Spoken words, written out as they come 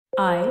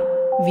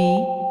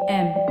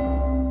IVM.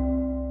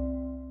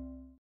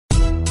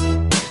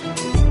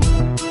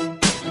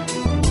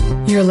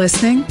 You're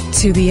listening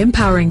to the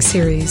Empowering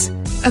Series,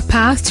 a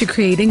path to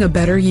creating a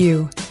better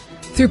you.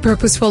 Through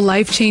purposeful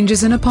life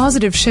changes and a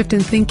positive shift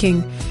in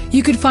thinking,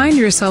 you could find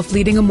yourself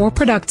leading a more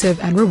productive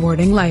and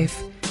rewarding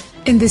life.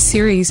 In this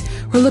series,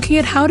 we're looking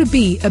at how to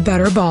be a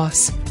better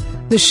boss.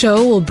 The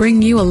show will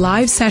bring you a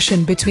live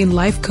session between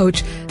life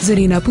coach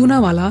Zarina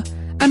Poonawala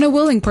and a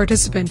willing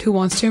participant who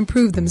wants to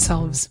improve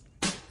themselves.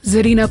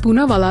 Zarina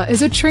Poonawala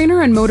is a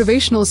trainer and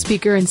motivational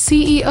speaker and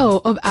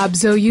CEO of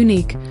Abzo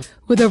Unique.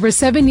 With over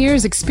 7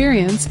 years'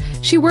 experience,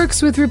 she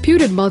works with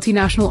reputed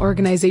multinational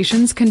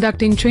organizations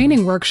conducting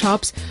training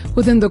workshops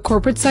within the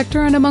corporate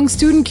sector and among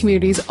student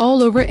communities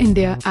all over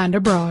India and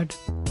abroad.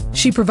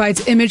 She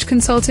provides image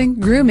consulting,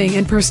 grooming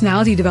and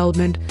personality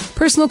development,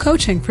 personal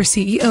coaching for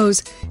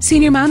CEOs,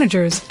 senior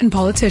managers, and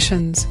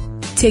politicians.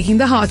 Taking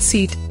the hot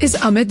seat is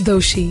Amit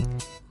Doshi,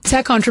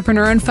 tech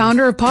entrepreneur and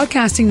founder of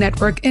podcasting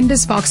network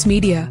Indus Vox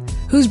Media,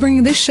 who's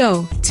bringing this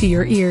show to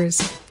your ears.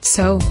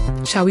 So,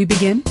 shall we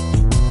begin?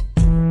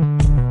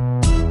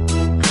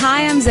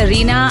 Hi, I'm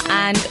Zarina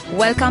and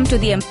welcome to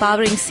the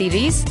Empowering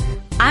Series.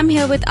 I'm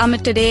here with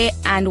Amit today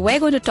and we're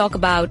going to talk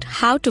about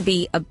how to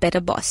be a better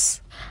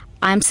boss.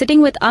 I'm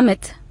sitting with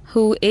Amit,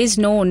 who is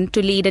known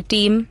to lead a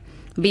team,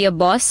 be a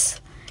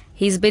boss.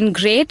 He's been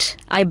great,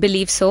 I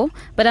believe so,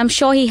 but I'm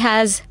sure he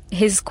has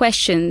his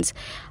questions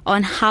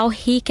on how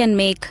he can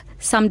make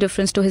some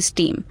difference to his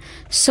team.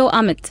 So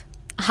Amit,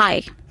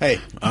 hi. Hey,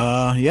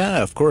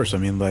 yeah, of course. I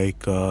mean,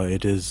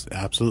 it is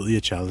absolutely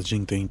a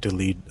challenging thing to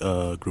lead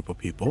a group of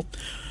people.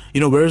 You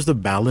know, where's the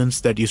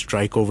balance that you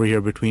strike over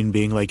here between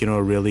being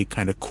a really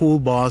kind of cool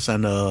boss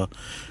and a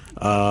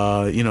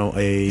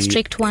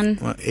strict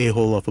one,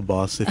 a-hole of a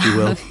boss, if you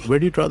will? Where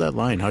do you draw that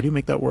line? How do you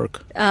make that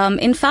work?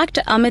 In fact,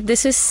 Amit,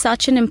 this is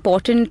such an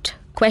important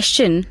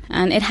question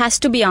and it has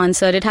to be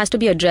answered, it has to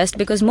be addressed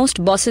because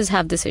most bosses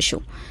have this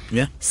issue.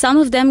 Yeah. Some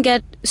of them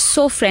get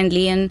so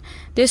friendly and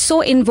they're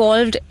so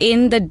involved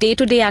in the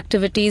day-to-day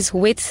activities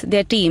with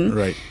their team,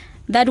 right,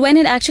 that when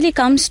it actually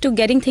comes to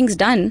getting things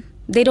done,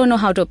 they don't know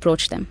how to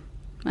approach them.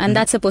 And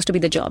that's supposed to be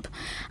the job.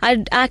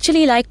 I'd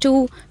actually like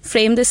to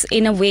frame this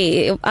in a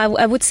way.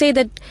 I would say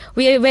that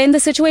we're in the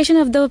situation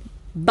of the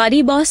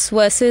buddy boss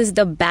versus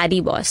the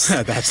baddie boss.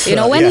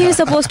 When are you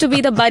supposed to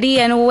be the buddy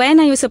and when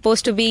are you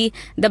supposed to be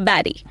the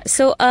baddie?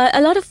 So a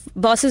lot of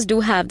bosses do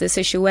have this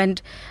issue. And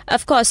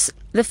of course,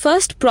 the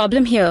first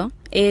problem here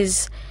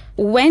is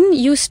when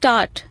you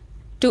start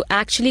to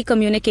actually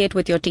communicate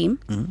with your team,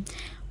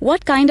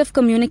 what kind of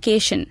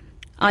communication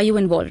are you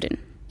involved in?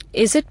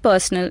 Is it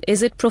personal?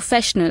 Is it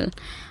professional?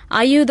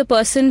 Are you the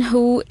person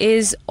who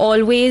is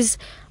always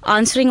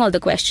answering all the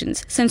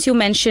questions? Since you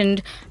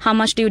mentioned how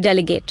much do you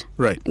delegate,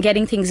 right,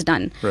 getting things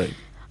done. Right.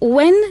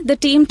 When the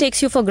team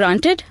takes you for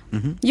granted,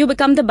 you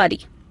become the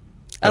buddy.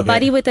 A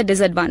buddy with a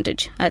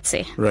disadvantage, I'd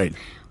say. Right.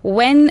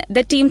 When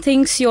the team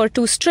thinks you're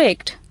too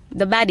strict,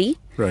 the baddie,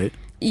 right,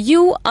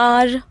 you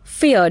are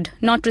feared,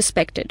 not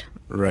respected.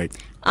 Right.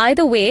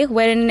 Either way,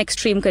 we're in an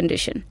extreme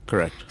condition.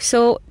 Correct.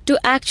 So to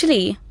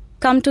actually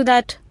come to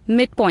that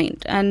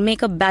midpoint and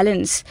make a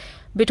balance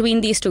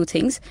between these two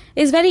things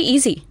is very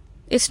easy.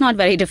 It's not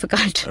very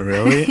difficult.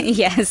 Really?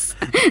 Yes.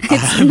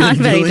 It's not very difficult. I've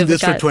been doing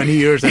this for 20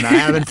 years and I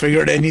haven't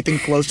figured anything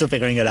close to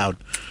figuring it out.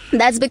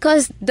 That's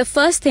because the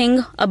first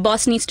thing a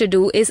boss needs to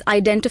do is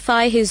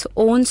identify his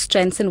own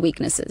strengths and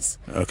weaknesses.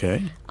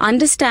 Okay.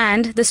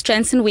 Understand the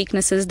strengths and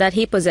weaknesses that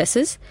he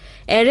possesses,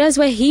 areas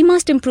where he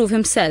must improve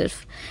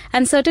himself,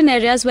 and certain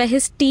areas where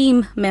his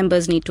team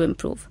members need to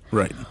improve.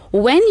 Right.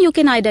 When you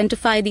can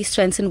identify these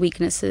strengths and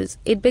weaknesses,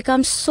 it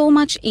becomes so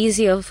much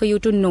easier for you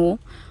to know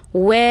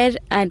where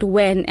and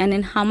when and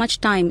in how much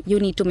time you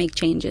need to make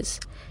changes.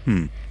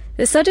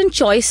 There's certain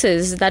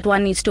choices that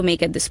one needs to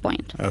make at this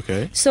point.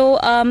 Okay. So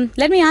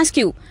let me ask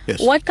you,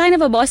 yes, what kind of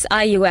a boss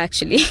are you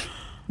actually?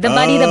 The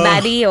buddy, the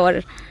baddie,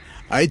 or?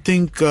 I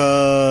think,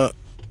 I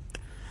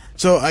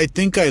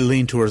think I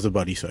lean towards the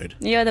buddy side.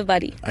 You're the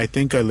buddy. I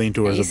think I lean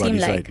towards the buddy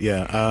side.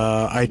 Yeah.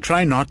 I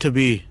try not to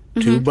be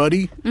too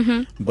buddy,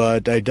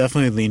 but I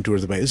definitely lean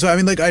towards the buddy. So, I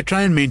mean, I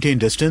try and maintain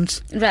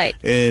distance. Right.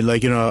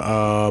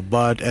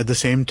 But at the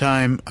same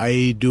time,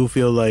 I do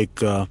feel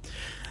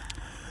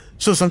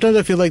so sometimes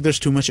I feel like there's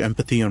too much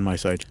empathy on my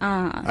side.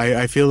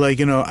 I feel like,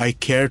 I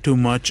care too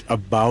much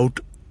about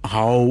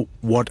how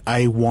what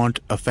I want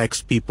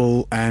affects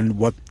people and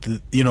what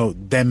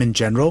them in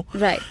general.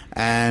 Right.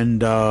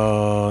 And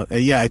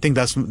I think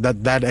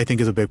that I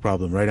think is a big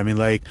problem, right? I mean,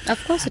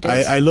 of course it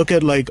is. I look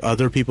at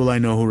other people I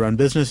know who run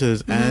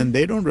businesses and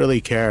they don't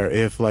really care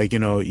if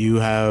you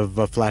have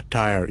a flat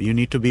tire. You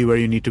need to be where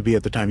you need to be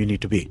at the time you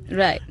need to be.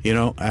 Right.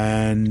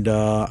 And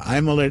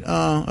I'm all like,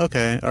 oh,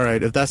 okay, all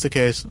right. If that's the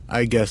case,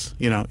 I guess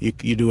you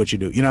do what you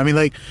do. I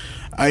mean,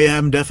 I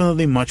am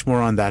definitely much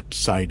more on that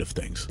side of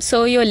things.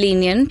 So you're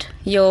lenient,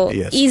 you're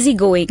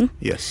easygoing.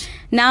 Yes.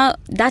 Now,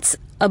 that's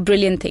a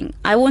brilliant thing.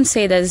 I won't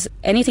say there's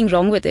anything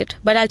wrong with it,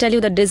 but I'll tell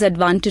you the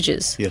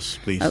disadvantages. Yes,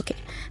 please. Okay.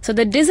 So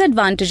the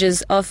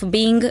disadvantages of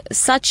being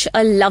such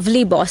a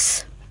lovely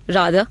boss,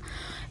 rather,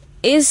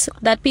 is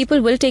that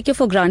people will take you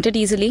for granted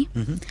easily.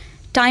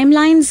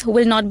 Timelines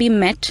will not be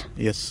met.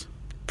 Yes.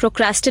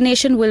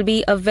 Procrastination will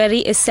be a very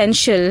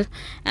essential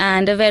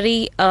and a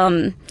very,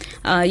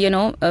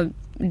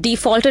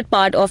 defaulted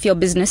part of your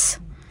business.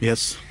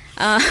 Yes.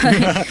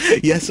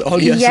 Yes. Oh,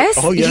 yes. Yes.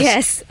 Oh,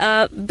 yes.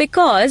 Yes.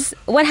 Because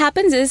what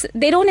happens is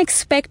they don't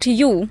expect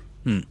you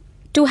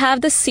to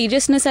have the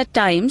seriousness at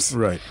times.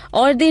 Right.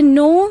 Or they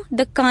know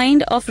the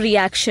kind of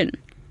reaction,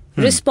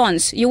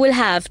 response you will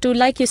have to,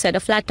 like you said, a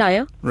flat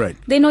tire. Right.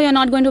 They know you're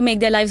not going to make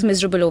their lives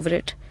miserable over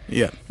it.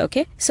 Yeah.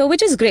 Okay. So,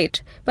 which is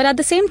great. But at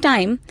the same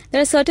time,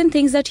 there are certain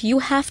things that you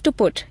have to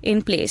put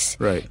in place.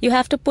 Right. You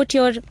have to put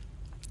your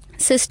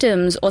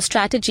systems or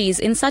strategies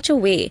in such a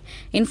way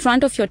in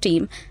front of your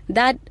team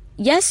that,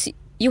 yes,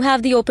 you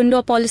have the open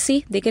door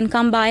policy. They can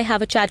come by,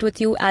 have a chat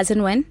with you as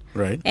and when.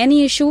 Right.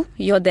 Any issue,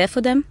 you're there for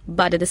them.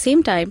 But at the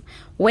same time,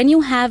 when you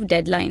have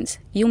deadlines,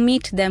 you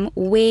meet them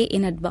way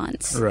in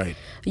advance. Right.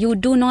 You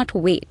do not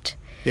wait.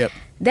 Yep.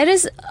 There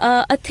is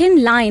a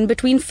thin line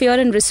between fear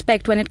and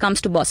respect when it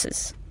comes to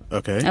bosses.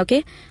 Okay.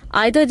 Okay.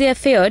 Either they are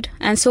feared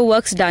and so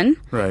work's done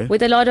Right.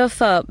 with a lot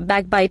of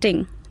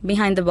backbiting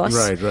behind the boss.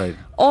 Right. Right.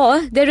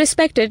 Or they're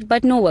respected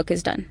but no work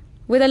is done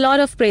with a lot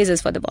of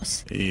praises for the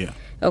boss. Yeah.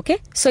 Okay.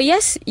 So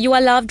yes, you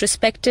are loved,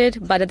 respected,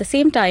 but at the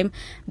same time,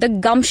 the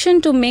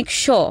gumption to make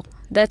sure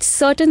that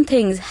certain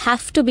things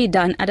have to be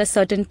done at a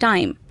certain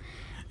time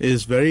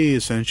is very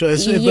essential.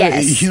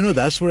 Yes. But,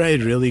 that's where I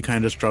really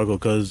kind of struggle,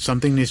 because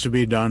something needs to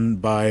be done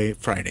by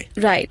Friday.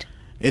 Right.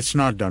 It's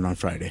not done on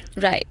Friday.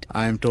 Right.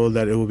 I am told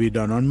that it will be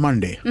done on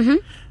Monday.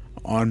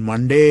 On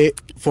Monday,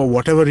 for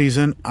whatever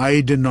reason, I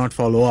did not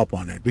follow up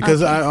on it,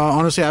 because I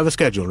honestly have a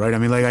schedule, right? I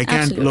mean, like, I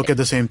can't Absolutely. look at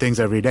the same things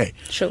every day.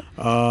 True.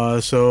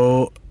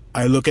 So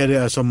I look at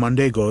it, so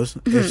Monday goes,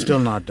 it's still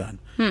not done.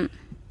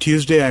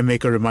 Tuesday, I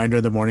make a reminder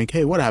in the morning,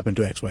 hey, what happened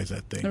to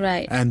XYZ thing?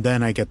 Right. And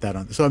then I get that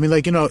on. So, I mean,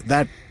 like,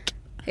 that...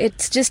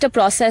 It's just a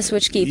process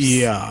which keeps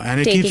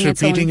and it taking keeps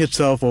its repeating own-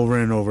 itself over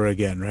and over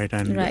again, right?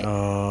 And Right.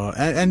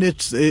 And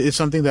it's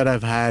something that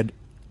I've had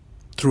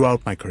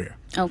throughout my career.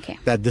 Okay.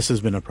 That this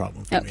has been a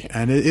problem for me, Okay.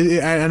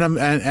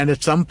 and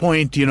at some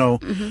point,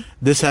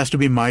 this has to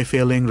be my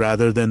failing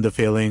rather than the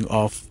failing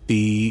of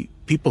the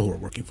people who are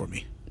working for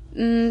me.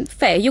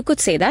 Fair. You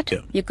could say that. Yeah.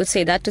 You could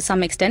say that to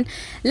some extent.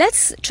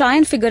 Let's try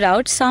and figure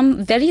out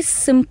some very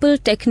simple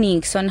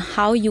techniques on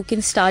how you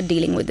can start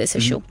dealing with this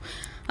issue.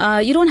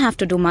 You don't have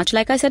to do much.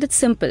 Like I said, it's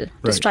simple to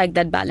Right. strike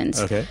that balance.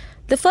 Okay.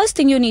 The first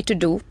thing you need to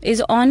do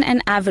is, on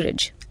an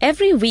average,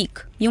 every week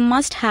you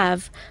must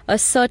have a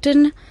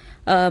certain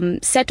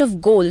set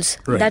of goals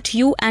Right. that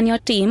you and your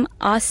team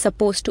are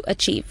supposed to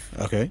achieve.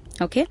 Okay.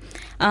 Okay.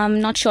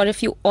 I'm not sure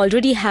if you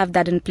already have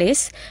that in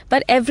place,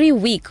 but every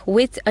week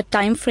with a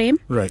time frame.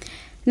 Right.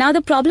 Now,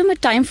 the problem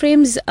with time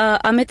frames,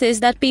 Amit, is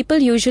that people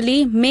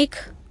usually make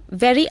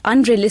very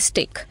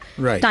unrealistic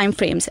Right. time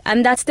frames,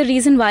 and that's the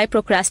reason why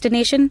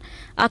procrastination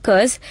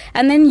occurs,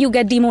 and then you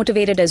get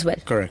demotivated as well.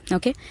 Correct.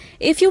 Okay.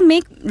 If you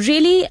make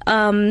really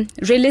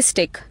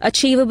realistic,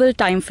 achievable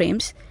time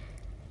frames,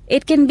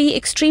 it can be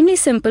extremely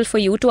simple for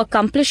you to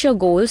accomplish your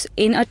goals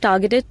in a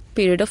targeted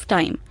period of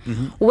time.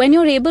 When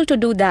you're able to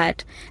do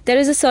that, there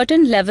is a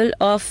certain level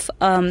of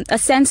a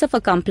sense of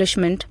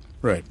accomplishment,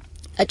 Right.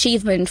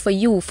 achievement for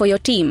you, for your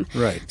team.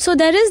 Right. So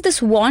there is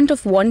this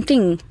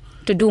wanting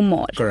to do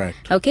more.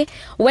 Correct. Okay.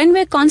 When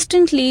we're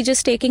constantly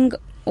just taking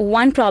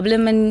one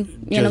problem and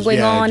Just- going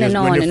yeah, on just and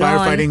on when you're and on.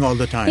 firefighting all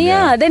the time, Yeah,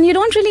 yeah. then you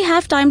don't really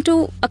have time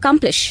to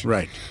accomplish.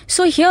 Right.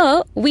 So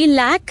here we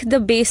lack the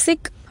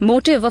basic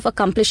motive of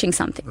accomplishing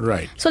something.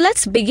 Right. So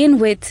let's begin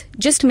with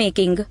just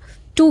making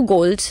 2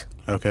 goals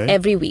Okay.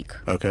 every week.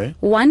 Okay.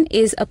 One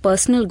is a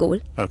personal goal.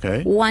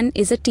 Okay. One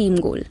is a team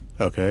goal.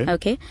 Okay.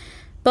 Okay.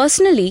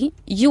 Personally,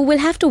 you will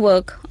have to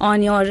work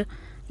on your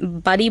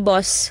buddy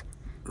boss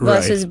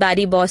versus Right.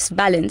 baddie boss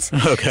balance.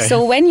 Okay.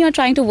 So when you're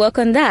trying to work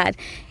on that,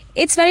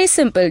 it's very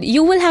simple.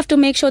 You will have to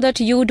make sure that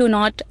you do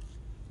not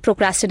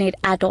procrastinate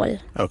at all.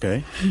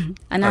 Okay.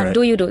 And All right.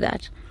 do you do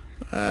that?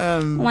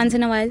 Once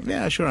in a while?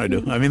 Yeah, sure I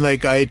do. I mean,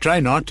 like, I try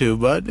not to,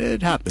 but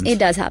it happens. It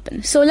does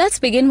happen. So let's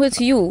begin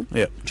with you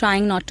Yeah.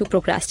 trying not to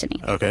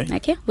procrastinate. Okay.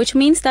 Okay. Which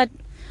means that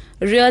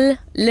real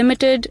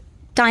limited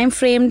time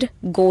framed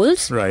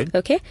goals. Right.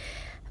 Okay.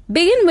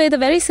 Begin with a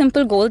very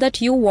simple goal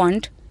that you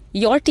want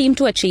your team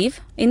to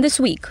achieve in this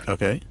week.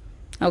 Okay.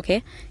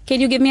 Okay.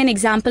 Can you give me an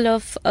example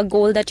of a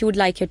goal that you would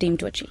like your team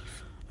to achieve?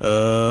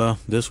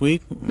 This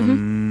week?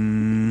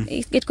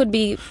 It could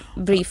be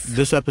brief.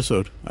 This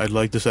episode. I'd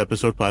like this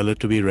episode pilot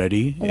to be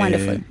ready.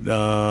 Wonderful.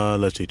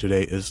 Let's see,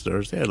 today is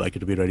Thursday. I'd like it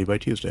to be ready by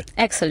Tuesday.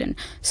 Excellent.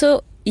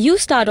 So you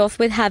start off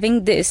with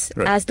having this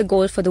Right. as the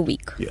goal for the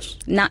week. Yes.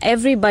 Now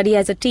everybody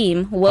as a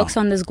team works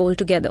on this goal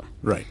together.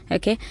 Right.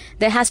 Okay.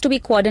 There has to be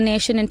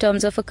coordination in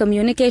terms of a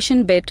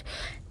communication bit,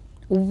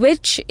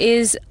 which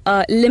is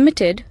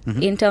limited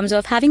in terms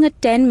of having a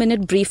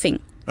 10-minute briefing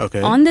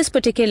Okay. on this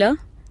particular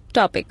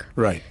topic.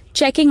 Right.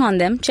 Checking on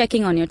them,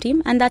 checking on your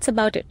team, and that's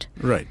about it.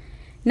 Right.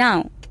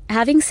 Now,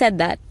 having said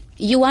that,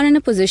 you are in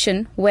a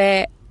position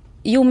where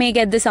you may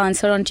get this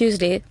answer on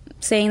Tuesday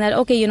saying that,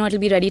 okay, it'll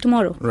be ready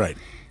tomorrow. Right.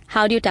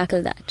 How do you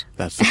tackle that?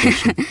 That's the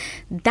question.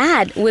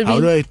 That will How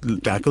be... do I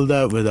tackle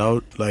that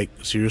without,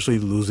 seriously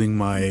losing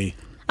my...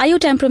 Are you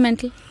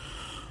temperamental?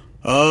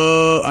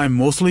 I'm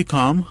mostly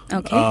calm.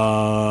 Okay.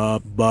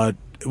 But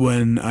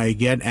when I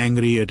get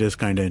angry, it is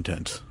kind of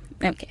intense.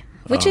 Okay.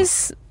 Which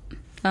is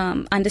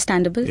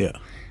understandable. Yeah.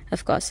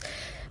 Of course.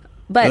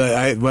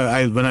 But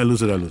when I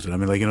lose it, I lose it. I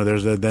mean,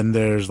 there's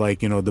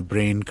the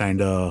brain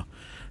kind of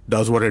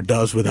does what it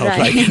does without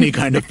any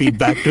kind of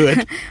feedback to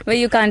it. Well,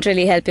 you can't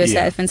really help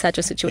yourself in such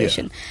a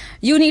situation.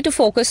 You need to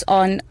focus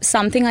on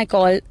something I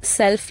call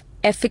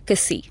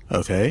self-efficacy.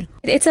 Okay.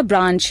 It's a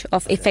branch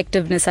of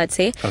effectiveness, I'd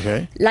say.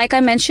 Okay. Like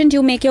I mentioned,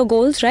 you make your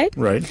goals, right?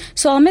 Right.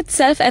 So, Amit,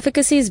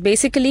 self-efficacy is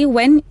basically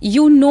when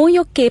you know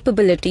your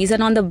capabilities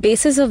and on the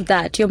basis of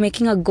that, you're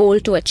making a goal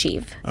to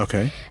achieve.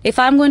 Okay. If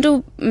I'm going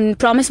to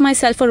promise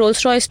myself a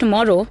Rolls Royce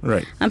tomorrow,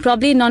 right, I'm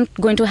probably not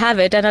going to have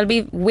it, and I'll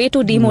be way too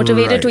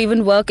demotivated to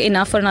even work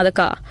enough for another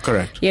car.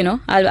 Correct.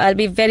 I'll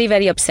be very,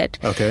 very upset.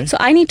 Okay. So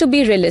I need to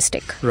be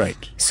realistic. Right.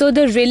 So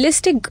the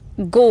realistic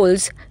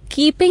goals,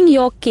 keeping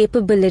your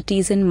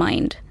capabilities in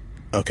mind.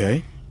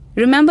 Okay.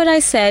 Remember I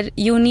said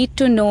you need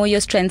to know your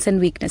strengths and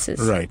weaknesses.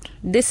 Right.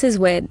 This is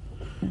where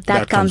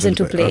that comes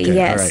into play. Okay.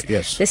 Yes. All right.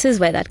 Yes. This is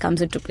where that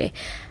comes into play.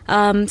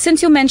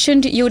 Since you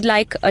mentioned you'd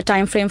like a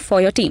time frame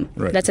for your team,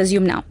 right, let's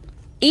assume now.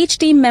 Each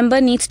team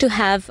member needs to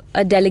have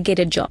a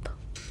delegated job.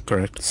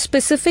 Correct.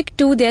 Specific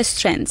to their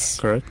strengths.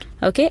 Correct.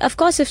 Okay. Of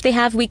course, if they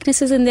have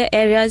weaknesses in their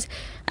areas,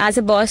 as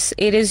a boss,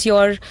 it is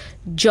your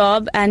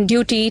job and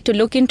duty to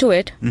look into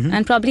it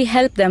and probably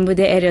help them with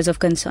their areas of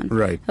concern.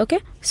 Right. Okay.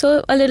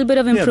 So a little bit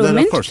of improvement.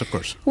 Yeah, then of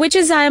course. Which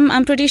is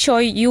I'm pretty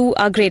sure you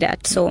are great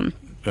at. So.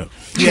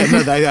 Yeah. No,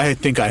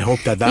 I hope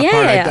that part.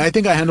 Yeah. I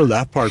think I handle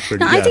that part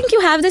pretty. I think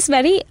you have this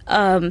very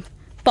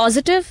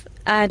positive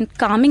and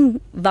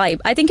calming vibe.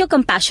 I think you're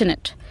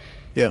compassionate.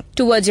 Yeah.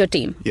 Towards your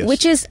team, yes,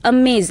 which is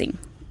amazing.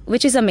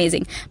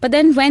 But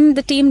then when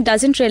the team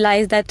doesn't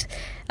realize that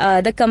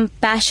the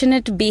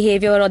compassionate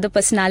behavior or the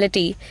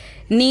personality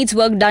needs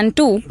work done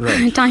too,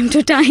 right, time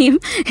to time,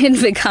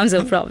 it becomes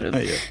a problem.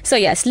 Yeah. So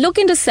yes, look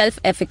into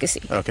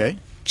self-efficacy. Okay.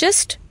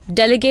 Just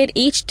delegate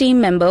each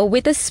team member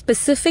with a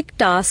specific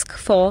task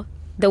for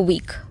the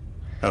week.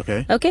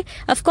 Okay. Okay.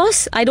 Of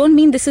course, I don't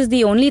mean this is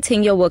the only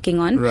thing you're working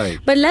on. Right.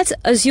 But let's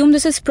assume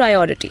this is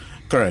priority.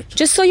 Correct.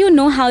 Just so you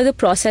know how the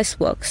process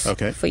works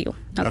for you.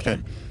 Okay.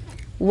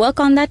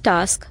 Work on that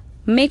task.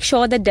 Make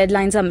sure the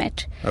deadlines are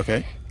met.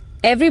 Okay.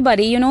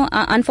 Everybody,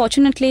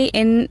 unfortunately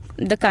in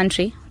the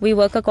country, we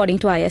work according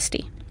to IST.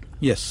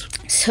 Yes.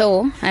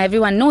 So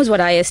everyone knows what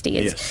IST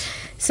is. Yes.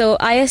 So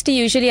IST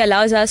usually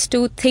allows us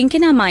to think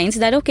in our minds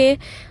that, okay,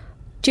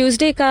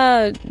 Tuesday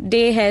ka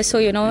day hai, so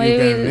we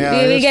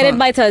get it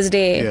by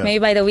Thursday, maybe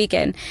by the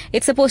weekend.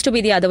 It's supposed to be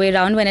the other way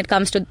around when it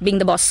comes to being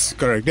the boss.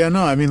 Correct. Yeah,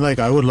 no, I mean,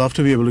 I would love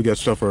to be able to get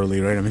stuff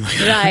early, right? I mean,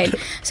 right.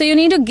 So you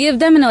need to give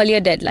them an earlier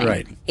deadline.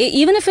 Right.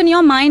 Even if in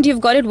your mind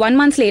you've got it 1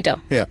 month later.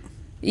 Yeah.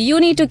 You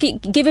need to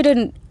give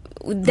it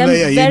you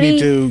need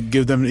to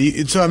give them.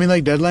 So I mean,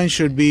 deadlines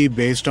should be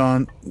based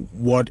on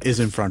what is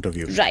in front of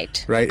you.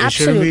 Right. Right. Absolutely. It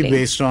shouldn't be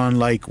based on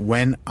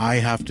when I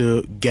have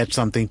to get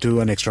something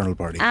to an external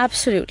party.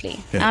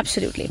 Absolutely. Yeah.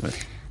 Absolutely.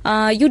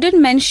 Right. You did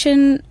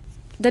mention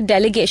the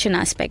delegation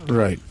aspect.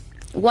 Right.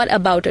 What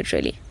about it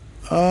really?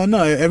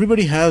 No,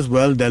 everybody has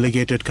well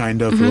delegated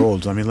kind of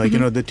roles. I mean,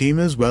 the team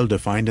is well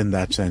defined in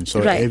that sense.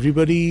 So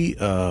everybody.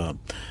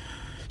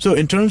 So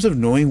in terms of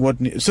knowing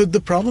so the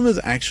problem is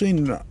actually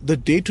the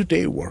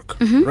day-to-day work,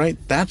 right?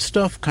 That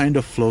stuff kind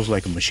of flows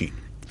like a machine.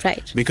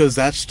 Right. Because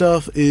that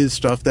stuff is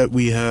stuff that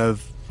we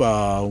have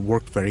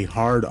worked very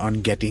hard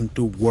on getting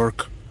to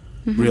work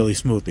really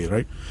smoothly,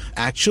 right?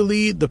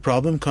 Actually, the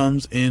problem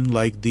comes in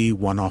the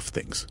one-off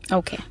things.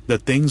 Okay. The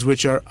things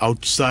which are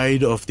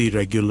outside of the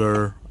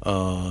regular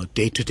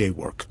day-to-day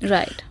work.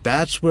 Right.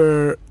 That's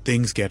where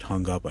things get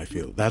hung up, I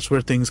feel. That's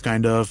where things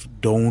kind of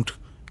don't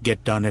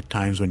get done at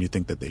times when you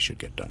think that they should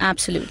get done.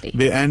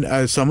 Absolutely.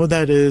 And some of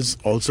that is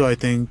also, I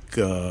think,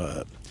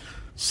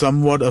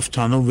 somewhat of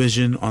tunnel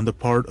vision on the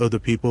part of the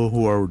people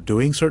who are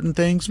doing certain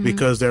things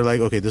because they're like,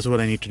 okay, this is what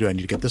I need to do. I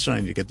need to get this done.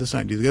 I need to get this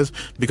done.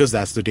 Because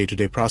that's the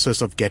day-to-day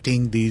process of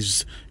getting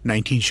these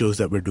 19 shows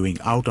that we're doing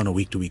out on a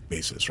week-to-week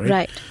basis, right?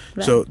 Right.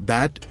 So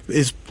that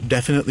is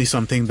definitely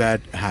something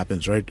that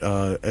happens, right?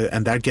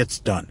 And that gets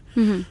done.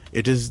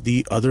 It is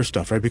the other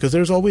stuff, right? Because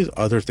there's always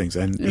other things.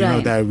 And, you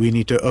know, that we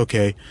need to,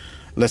 okay,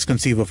 let's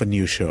conceive of a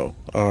new show,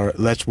 or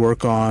let's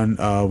work on,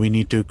 we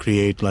need to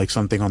create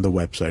something on the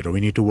website, or we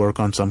need to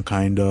work on some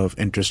kind of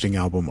interesting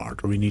album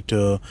art, or we need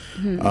to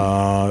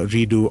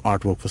redo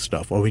artwork for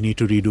stuff, or we need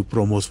to redo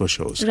promos for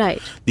shows.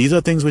 Right. These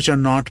are things which are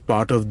not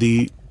part of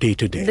the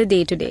day-to-day. The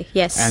day-to-day,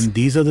 yes. And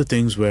these are the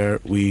things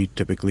where we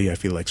typically, I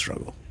feel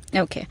struggle.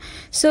 Okay.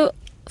 So,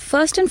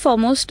 first and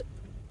foremost,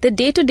 the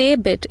day-to-day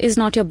bit is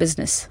not your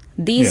business.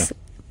 These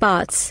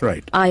parts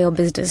are your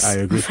business. I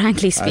agree.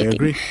 Frankly speaking. I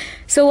agree.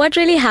 So what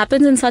really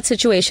happens in such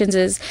situations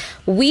is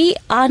we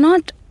are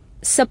not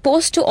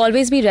supposed to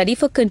always be ready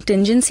for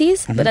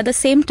contingencies, but at the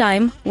same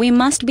time, we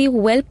must be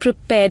well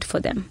prepared for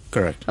them.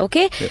 Correct.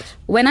 Okay? Yes.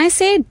 When I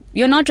say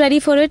you're not ready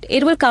for it,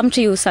 it will come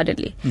to you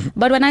suddenly.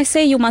 But when I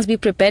say you must be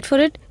prepared for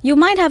it, you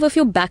might have a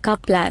few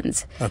backup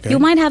plans. Okay. You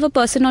might have a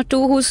person or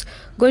two who's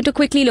going to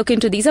quickly look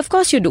into these. Of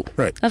course you do.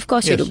 Right. Of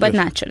course you Yes, do, but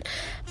yes. natural.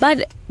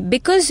 But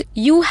because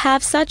you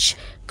have such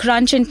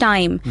crunch in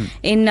time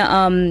in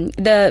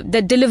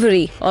the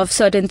delivery of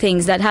certain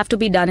things that have to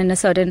be done in a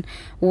certain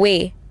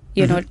way,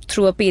 you know,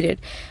 through a period.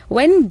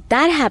 When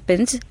that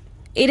happens,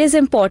 it is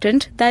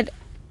important that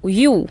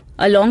you,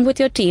 along with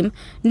your team,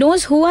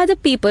 knows who are the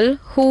people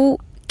who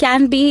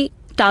can be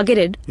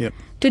targeted Yep.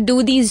 to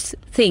do these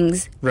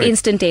things Right.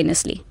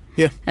 instantaneously.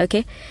 Yeah.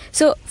 Okay.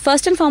 So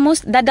first and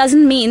foremost, that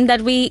doesn't mean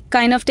that we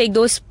kind of take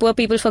those poor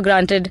people for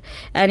granted,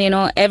 and you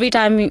know, every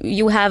time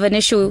you have an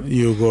issue,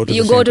 You go to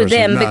you the go same to person.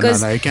 them, No,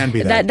 because no, it can't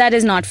be that. that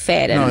is not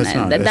fair, No, and, it's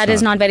not. that It's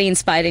is not. not very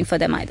inspiring for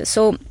them either.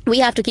 So we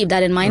have to keep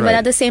that in mind. But Right.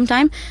 at the same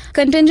time,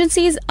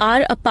 contingencies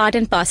are a part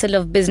and parcel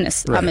of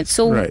business, Right. Amit.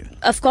 So Right.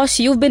 of course,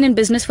 you've been in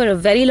business for a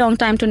very long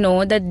time to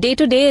know that day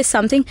to day is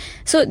something.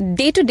 So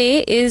day to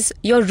day is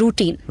your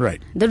routine.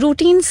 Right. The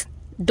routines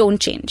don't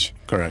change.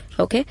 Correct.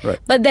 Okay. Right.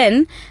 But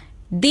then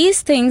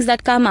these things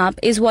that come up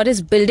is what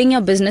is building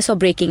your business or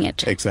breaking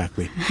it.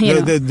 Exactly.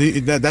 You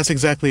know. That's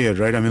exactly it,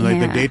 right? I mean, like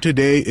the Yeah.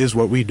 day-to-day is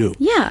what we do.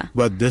 Yeah.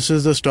 But this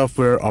is the stuff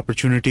where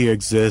opportunity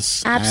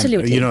exists.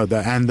 Absolutely. And, you know,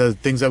 the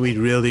things that we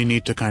really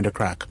need to kind of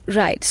crack.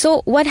 Right.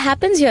 So what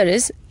happens here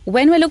is,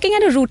 when we're looking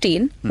at a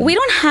routine, we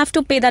don't have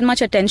to pay that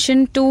much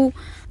attention to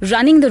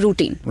running the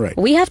routine. Right.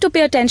 We have to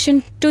pay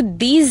attention to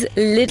these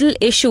little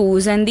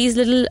issues and these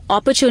little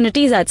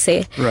opportunities, I'd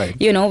say, Right.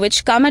 you know,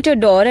 which come at your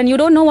door and you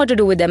don't know what to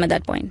do with them at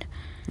that point.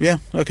 Yeah.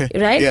 Okay.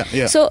 Right? Yeah.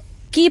 Yeah. So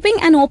keeping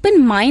an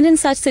open mind in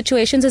such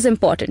situations is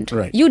important.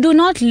 Right. You do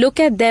not look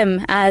at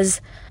them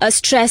as a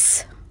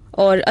stress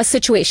or a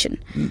situation.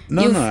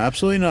 no,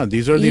 absolutely not.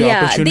 These are the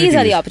Yeah, opportunities. these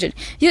are the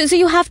opportunities. So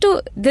you have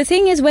to, the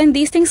thing is, when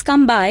these things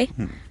come by,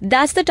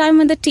 that's the time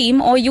when the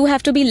team or you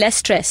have to be less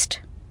stressed.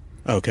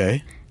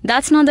 Okay.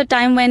 That's not the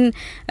time when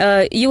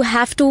you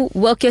have to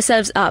work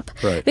yourselves up.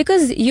 Right.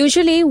 Because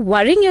usually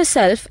worrying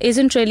yourself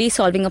isn't really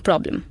solving a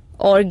problem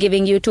or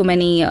giving you too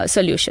many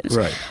solutions.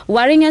 Right.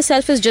 Worrying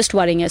yourself is just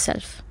worrying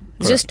yourself.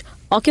 Correct. Just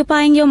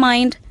occupying your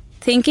mind,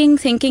 thinking,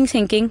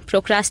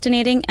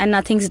 procrastinating, and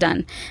nothing's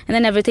done. And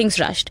then everything's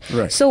rushed.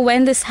 Right. So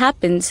when this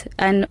happens,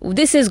 and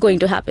this is going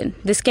to happen,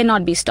 this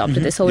cannot be stopped,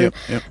 this whole Yep.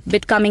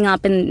 bit coming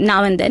up in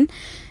now and then.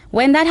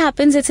 When that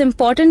happens, it's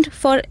important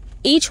for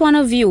each one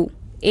of you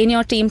in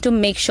your team to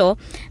make sure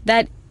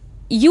that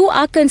you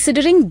are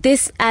considering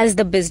this as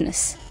the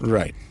business.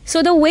 Right.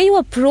 So the way you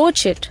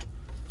approach it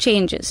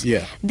changes.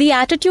 Yeah. The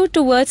attitude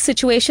towards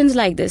situations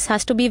like this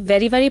has to be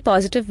very, very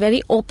positive,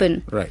 very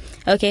open. Right.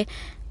 Okay.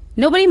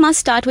 Nobody must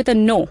start with a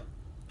no.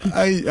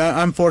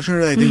 I'm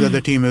fortunate. I think that the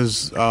team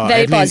is Very I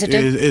think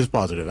positive. Is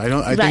positive. I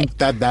Right. think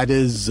that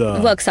is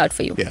Works out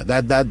for you. Yeah.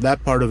 That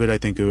part of it, I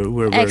think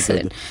we're very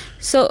Excellent. good.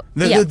 So,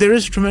 There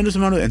is a tremendous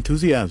amount of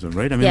enthusiasm,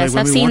 right? I mean, Yes, like when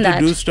I've we seen want that.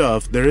 to do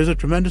stuff, there is a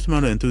tremendous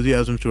amount of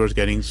enthusiasm towards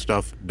getting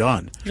stuff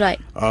done. Right.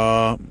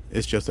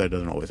 It's just that it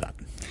doesn't always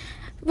happen.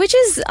 Which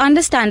is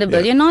understandable.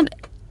 Yeah. You're not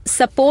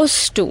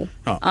supposed to,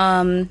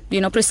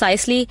 Oh.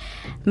 precisely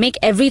make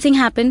everything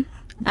happen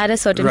at a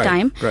certain Right,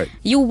 time. right.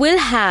 You will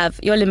have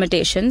your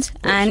limitations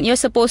and you're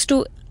supposed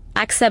to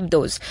accept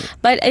those.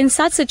 But in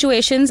such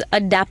situations,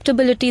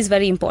 adaptability is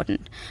very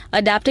important.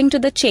 Adapting to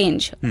the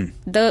change,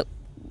 the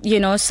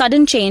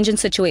sudden change in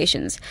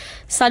situations,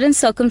 sudden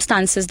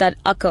circumstances that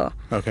occur,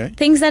 Okay.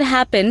 things that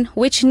happen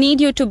which need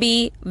you to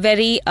be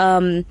very,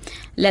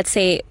 let's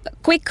say,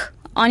 quick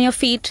on your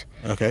feet,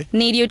 Okay.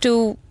 need you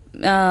to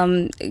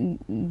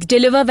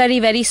deliver very,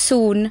 very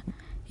soon.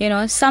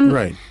 Some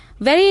Right.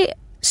 very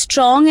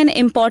strong and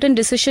important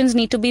decisions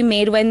need to be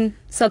made when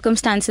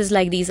circumstances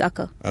like these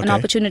occur and Okay.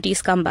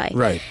 opportunities come by.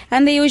 Right.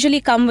 And they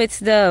usually come with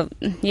the,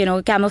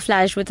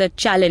 camouflage with a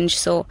challenge.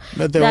 So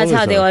But they that's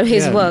how they are.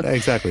 always Yeah, work.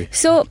 Exactly.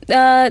 So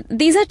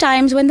these are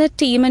times when the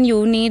team and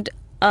you need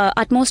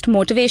utmost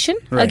motivation.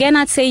 Right. Again,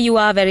 I'd say you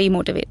are very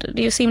motivated.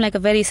 You seem like a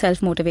very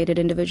self-motivated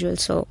individual.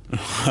 So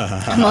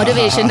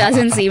motivation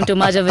doesn't seem too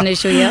much of an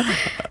issue here.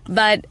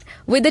 But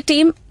with the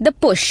team, the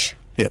push.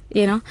 Yep.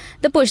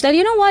 The push that,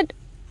 what?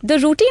 The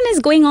routine is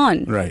going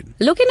on. Right.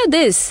 Look into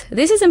this.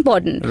 This is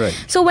important. Right.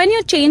 So when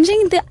you're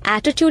changing the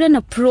attitude and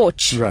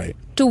approach Right.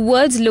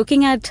 towards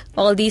looking at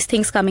all these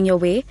things coming your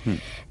way,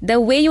 the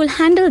way you'll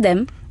handle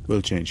them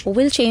Will change.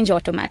 will change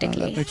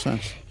automatically. That makes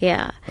sense.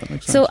 Yeah. That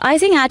makes So sense. I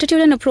think attitude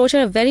and approach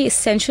are a very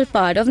essential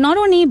part of not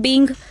only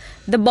being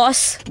the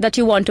boss that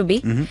you want to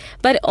be,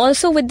 but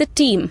also with the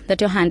team that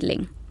you're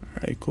handling.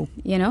 All right. Cool.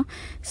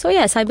 So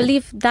yes, I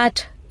believe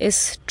that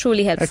is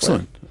truly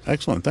helpful.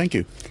 Excellent. Thank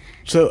you.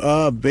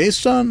 So,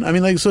 based on,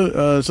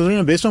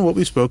 Serena, based on what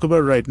we spoke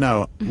about right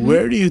now,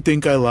 where do you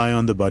think I lie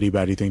on the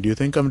Baddy thing? Do you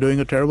think I'm doing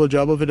a terrible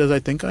job of it as I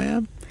think I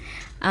am?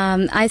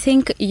 I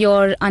think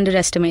you're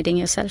underestimating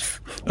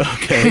yourself.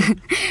 Okay.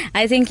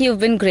 I think you've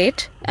been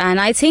great, and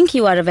I think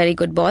you are a very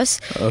good boss.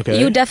 Okay.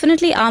 You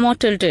definitely are more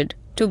tilted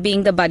to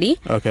being the buddy.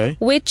 Okay.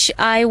 Which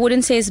I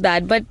wouldn't say is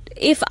bad, but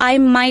if I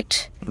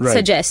might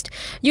suggest,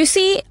 you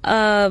see,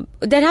 there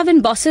have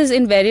been bosses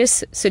in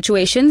various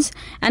situations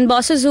and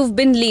bosses who've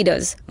been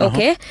leaders.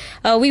 Okay.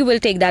 We will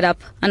take that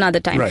up another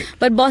time. Right.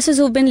 But bosses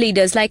who've been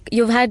leaders, like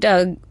you've had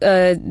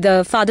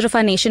the father of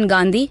our nation,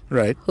 Gandhi,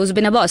 who's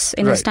been a boss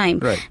in his time.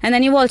 Right. And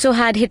then you've also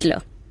had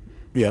Hitler.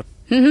 Yeah.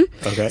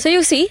 Okay. So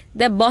you see,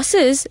 the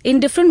bosses in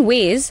different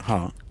ways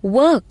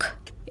work.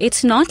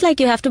 It's not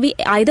like you have to be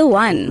either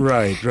one.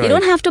 Right. You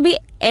don't have to be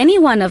any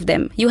one of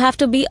them. You have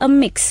to be a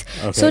mix.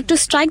 Okay. So to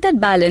strike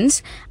that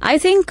balance, I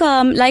think,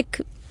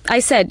 like I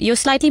said, you're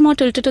slightly more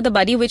tilted to the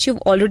buddy, which you've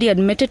already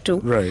admitted to.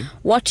 Right.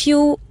 What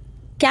you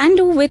can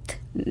do with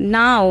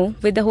now,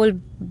 with the whole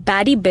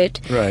baddie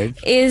bit,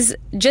 is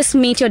just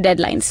meet your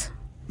deadlines.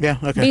 Yeah,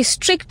 okay. Be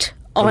strict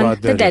on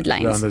the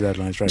deadlines. On the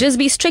deadlines, right. Just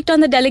be strict on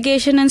the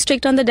delegation and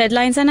strict on the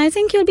deadlines, and I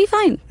think you'll be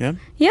fine. Yeah?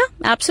 Yeah,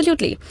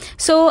 absolutely.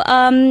 So,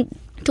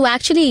 to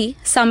actually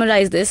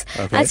summarize this,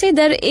 I'd say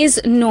there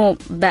is no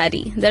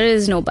baddie. There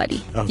is no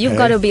buddy. Okay. You've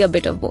got to be a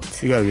bit of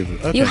both. You got to be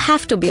okay. You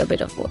have to be a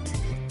bit of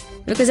both.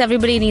 Because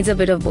everybody needs a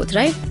bit of both,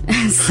 right?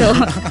 So,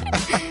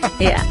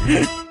 yeah.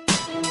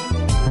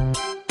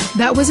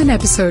 That was an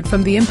episode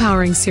from the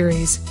Empowering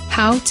series,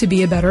 How to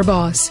Be a Better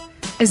Boss,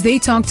 as they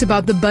talked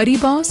about the buddy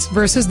boss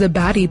versus the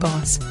baddie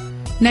boss.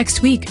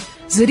 Next week,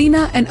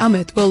 Zarina and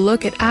Amit will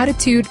look at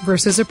attitude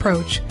versus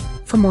approach.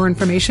 For more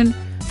information,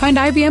 find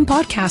IBM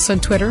Podcasts on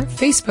Twitter,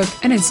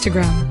 Facebook, and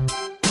Instagram.